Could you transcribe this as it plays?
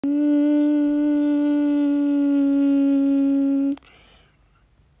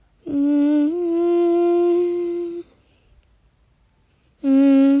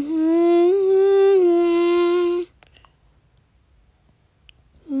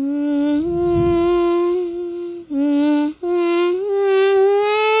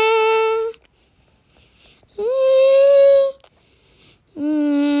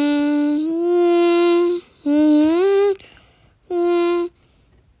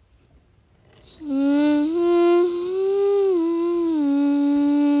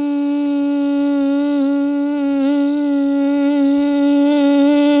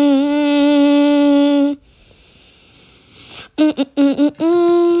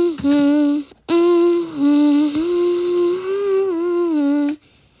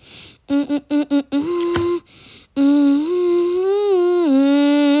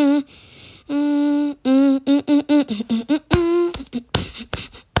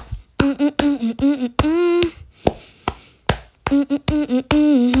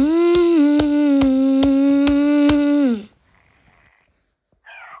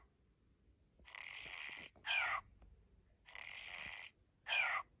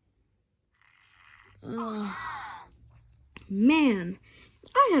Man,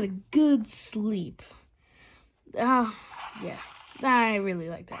 I had a good sleep. Yeah, I really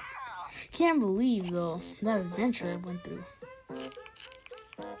like that. Can't believe, though, that adventure I went through.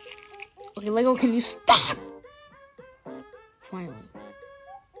 Okay, Lego, can you stop? Finally.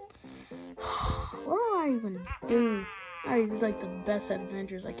 What do I even do? I did, like, the best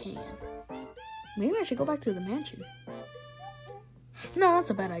adventures I can. Maybe I should go back to the mansion. No,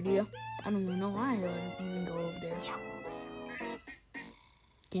 that's a bad idea. I don't even know why I would even go over there.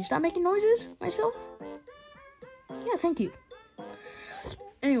 Can you stop making noises, myself? Yeah, thank you.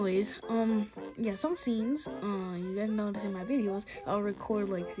 Anyways, yeah, some scenes, you guys notice in my videos, I'll record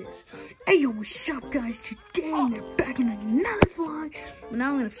like this. Hey, yo, what's up, guys? Today, we're back in another vlog. But now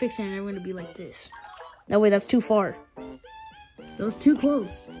I'm gonna fix it and I'm gonna be like this. No, wait, that's too far. That was too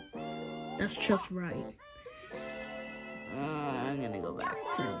close. That's just right. I'm gonna go back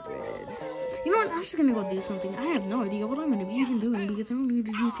to bed. You know what? I'm just gonna go do something. I have no idea what I'm gonna be even doing because I don't need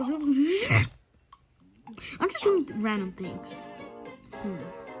to do something. I'm just doing random things.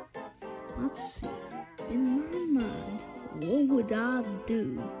 Let's see. In my mind, what would I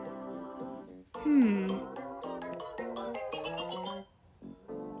do? Ooh.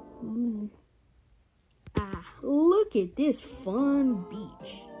 Look at this fun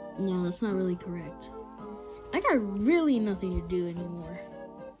beach. No, that's not really correct. I got really nothing to do anymore.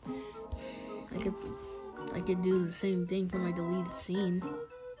 I could do the same thing for my deleted scene.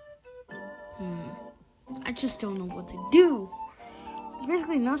 I just don't know what to do. There's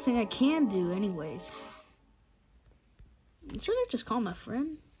basically nothing I can do anyways. Should I just call my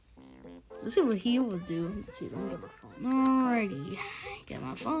friend? Let's see what he will do. Let's see, let me get my phone. Alrighty. Get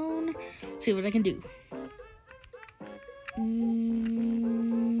my phone. See what I can do.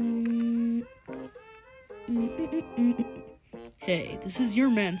 Hey, this is your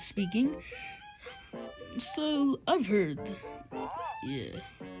man speaking. So, I've heard. Yeah,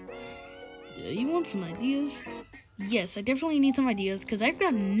 you want some ideas? Yes, I definitely need some ideas, because I've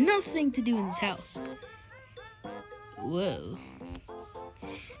got nothing to do in this house. Whoa.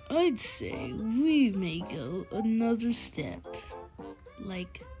 I'd say we may go another step.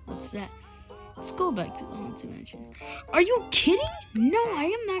 Like, what's that? Let's go back to the haunted mansion. Are you kidding? No, I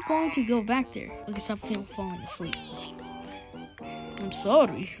am not going to go back there. Okay, stop falling asleep. I'm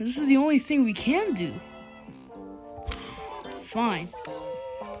sorry. This is the only thing we can do. Fine.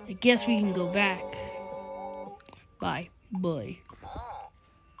 I guess we can go back. Bye. Bye.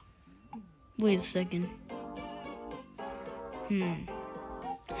 Wait a second.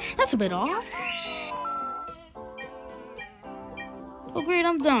 That's a bit off. Oh great,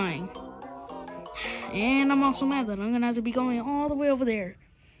 I'm dying. And I'm also mad that I'm gonna have to be going all the way over there.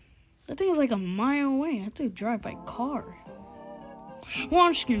 That thing is like a mile away. I have to drive by car. Well,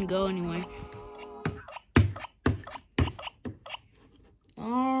 I'm just gonna go anyway.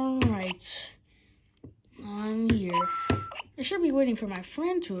 Alright. I'm here. I should be waiting for my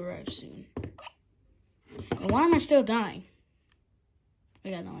friend to arrive soon. And why am I still dying? I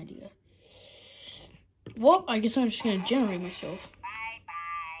got no idea. Well, I guess I'm just gonna generate myself.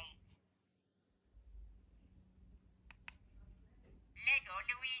 Bye-bye. Lego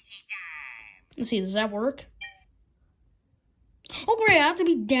Luigi time. Let's see, does that work? Oh great, I have to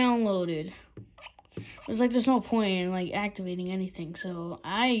be downloaded. It's like there's no point in like activating anything, so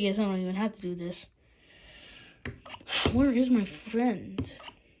I guess I don't even have to do this. Where is my friend?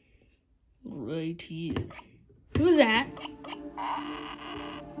 Right here. Who's that?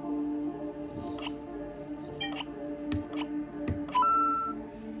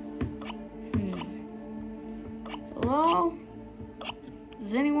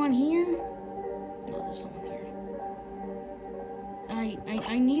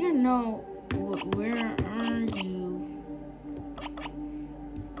 I need to know where are you?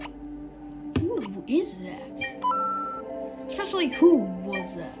 Who is that? Especially who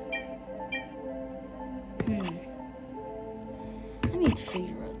was that? I need to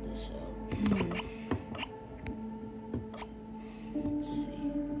figure out this out. Let's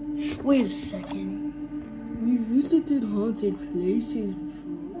see. Wait a second. We visited haunted places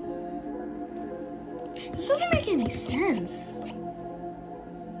before. This doesn't make any sense.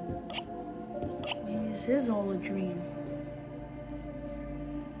 Maybe this is all a dream.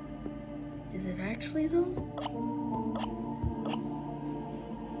 Is it actually though?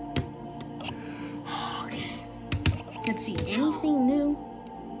 Okay. Let's see. Anything new?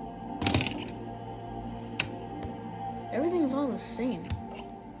 Everything's all the same.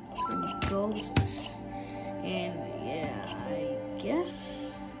 It's gonna be ghosts. And yeah, I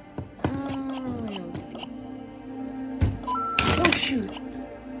guess. Oh shoot!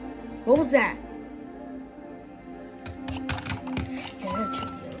 What was that? Yeah, that's the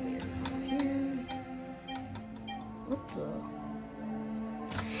elevator from here. What the?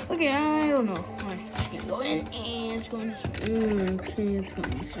 Okay, I don't know. Alright, it's gonna go in and it's going this way. Okay, it's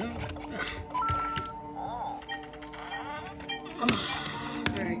going this way.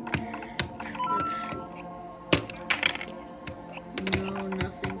 Alright, let's see. No,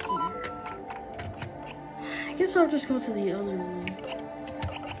 nothing here. I guess I'll just go to the other room.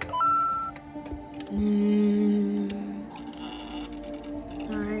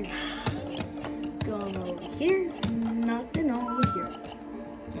 Alright. Going over here. Nothing over here.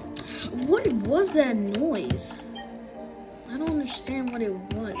 What was that noise? I don't understand what it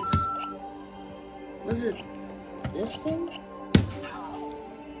was. Was it this thing?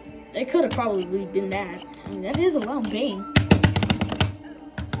 It could have probably been that. I mean, that is a loud bang.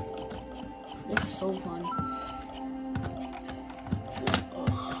 It's so fun. Oh,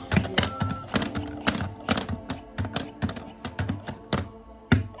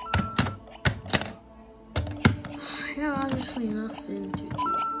 yeah, obviously nothing to do.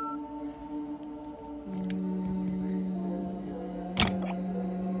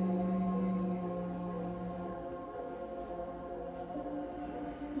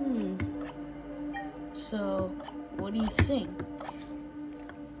 So, what do you think?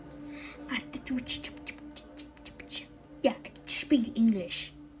 Yeah, I can speak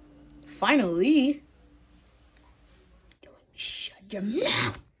English. Finally. Shut your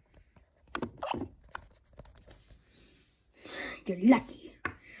mouth. You're lucky.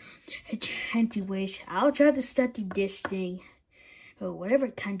 Anyways, I'll try to study this thing. Or whatever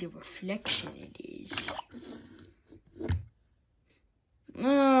kind of reflection it is.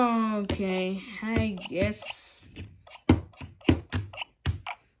 Okay, I guess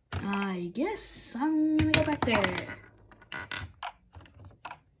I'm gonna go back there.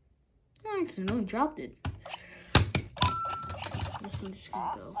 I accidentally dropped it. Guess I'm just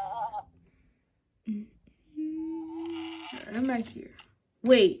gonna go. Alright, I'm back here.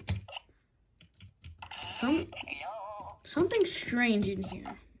 Wait. Something strange in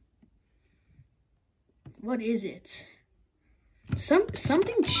here. What is it?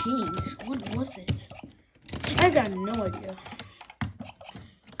 Something changed. What was it? I got no idea.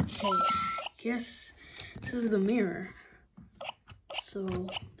 Okay, I guess this is the mirror. So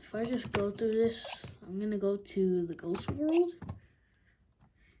if I just go through this, I'm gonna go to the ghost world.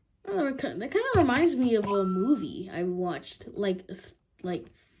 Oh, that kind of reminds me of a movie I watched like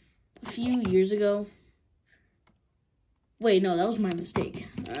a few years ago. Wait, no, that was my mistake.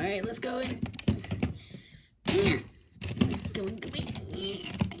 All right, let's go in. Yeah.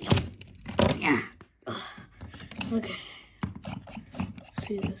 Okay. Let's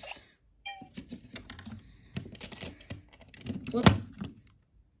see this. What?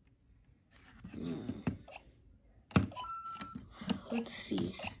 Let's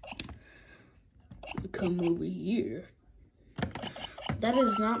see. Come over here. That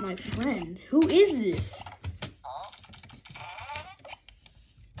is not my friend. Who is this?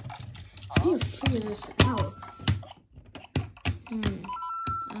 I need to figure this out.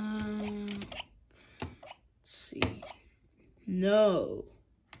 Let's see. No.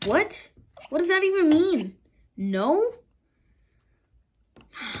 What? What does that even mean? No?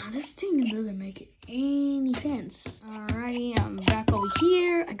 This thing doesn't make any sense. Alrighty, I'm back over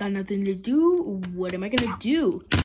here. I got nothing to do. What am I gonna do?